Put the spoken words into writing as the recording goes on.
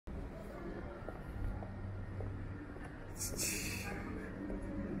Een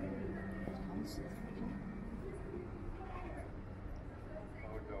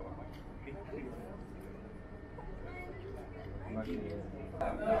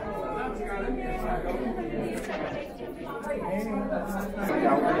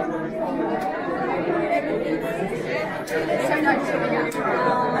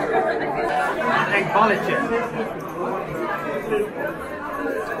balletje.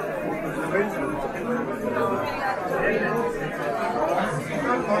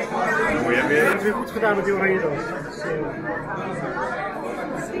 Oh, je hebt weer goed gedaan met die oranje dan.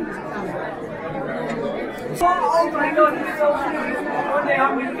 Oh my god, it's so cute. One day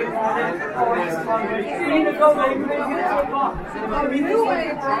I'm going to get on it. Oh, it's fun. We need to go, baby. We need to get to the bar.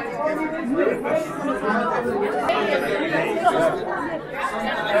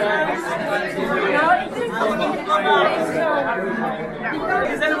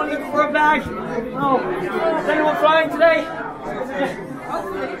 Is anyone looking for a bag? No. Is anyone flying today?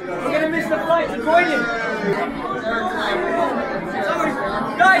 We're going to miss the flight to Croydon.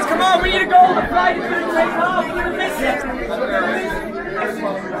 Guys, come on, we need to go. The flight is going to take off. We're going to miss it.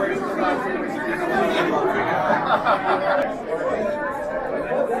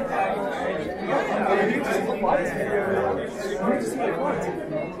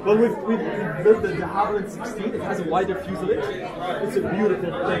 Well, we've built the Havilland 16. It has a wider fuselage. It's a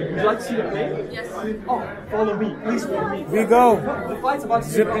beautiful plane. Would you like to see the plane? Yes. Oh, follow me. Please follow me. We go. The flight's about to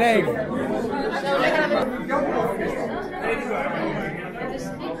The plane.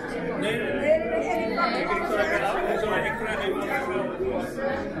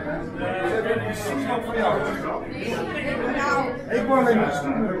 Ik word alleen maar.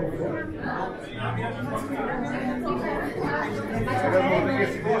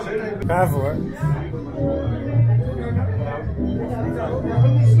 Ga voor.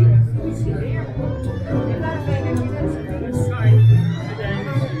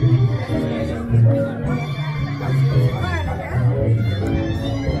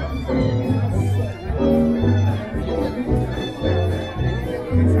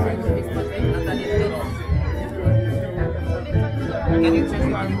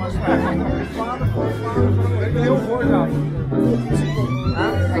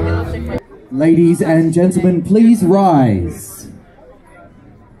 Ladies and gentlemen, please rise.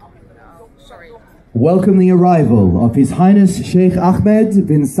 Welcome the arrival of His Highness Sheikh Ahmed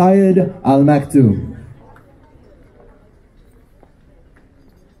bin Zayed Al Maktoum.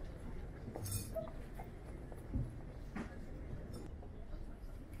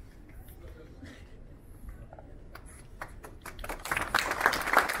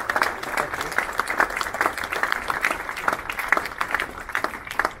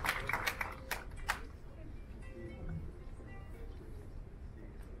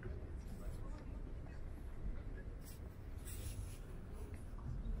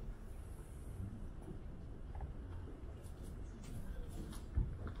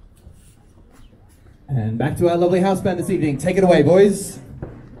 And back to our lovely house band this evening. Take it away, boys.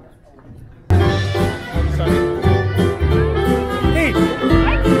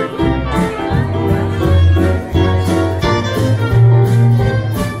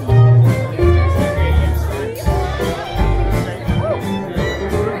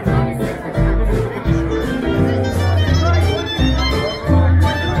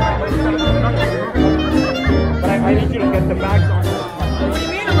 I need you to get the bags on. What do you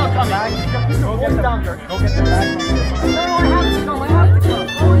mean I'm not coming? Go get the bags on. No, I have to go. I have to go.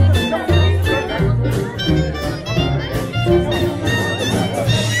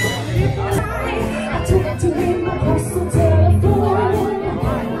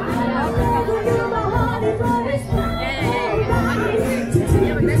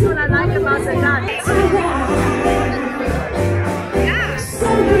 That's what I like about the dance.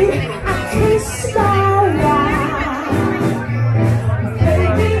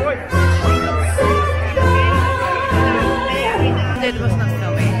 It was not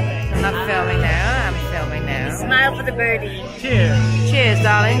filming. I'm not filming now. I'm filming now. Smile for the birdie. Cheers. Cheers,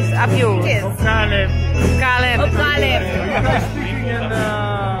 darlings. Up yours. Op KLM. KLM. Op KLM.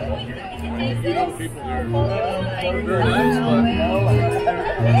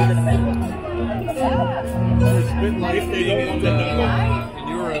 Speaking if they don't want them in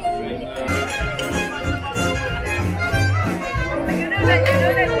Europe.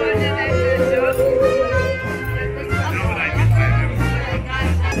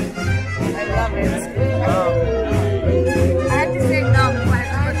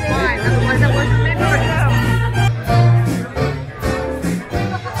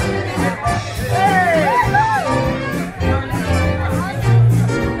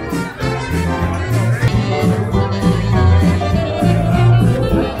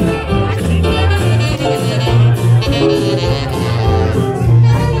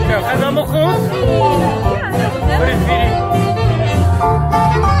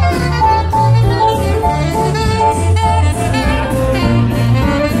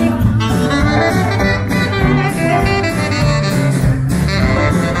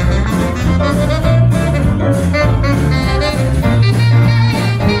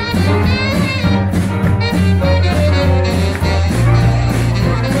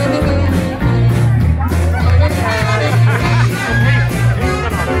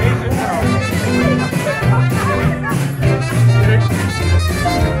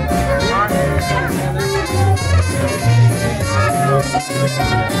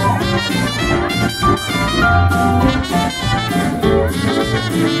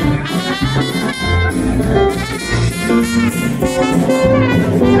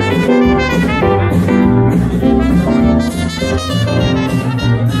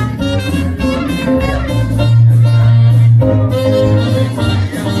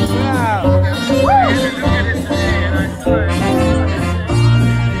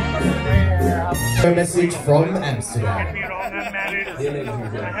 A message from Amsterdam.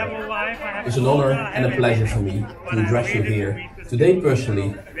 It's an honor and a pleasure for me to address you here today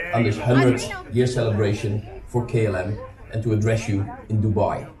personally on this 100-year celebration for KLM and to address you in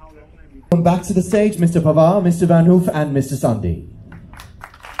Dubai. Come back to the stage, Mr. Pavard, Mr. Van Hoof and Mr. Sandi.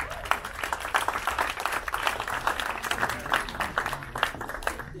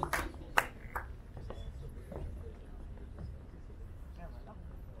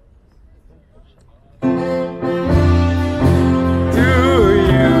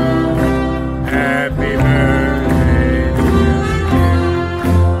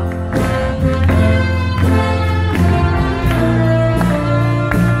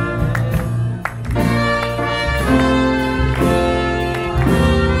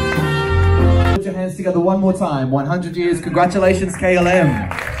 Together one more time. 100 years. Congratulations, KLM.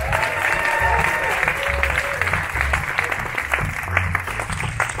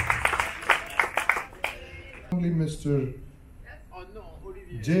 Mr.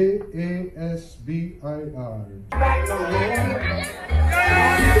 Jasbir.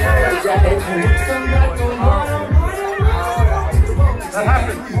 That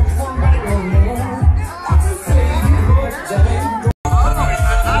happened.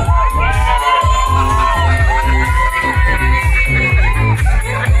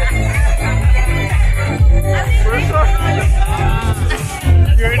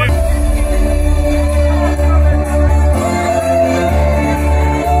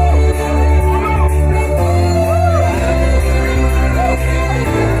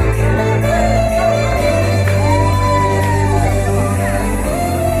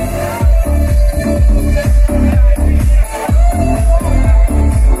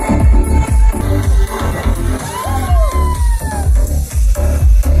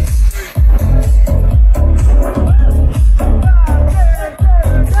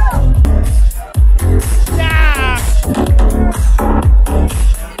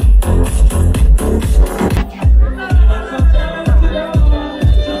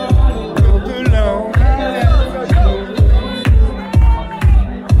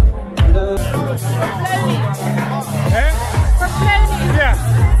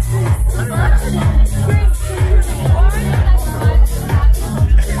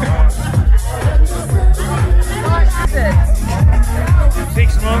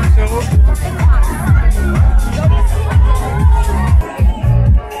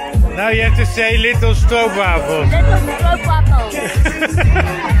 Now you have to say little stroopwafels. Little stroopwafels.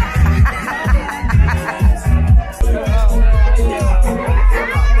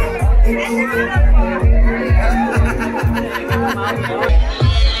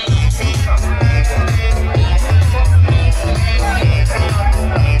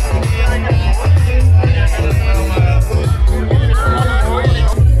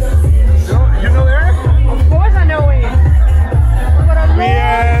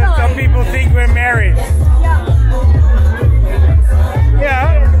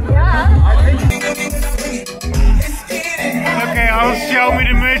 Show me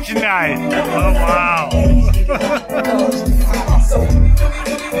the merchandise. Oh wow.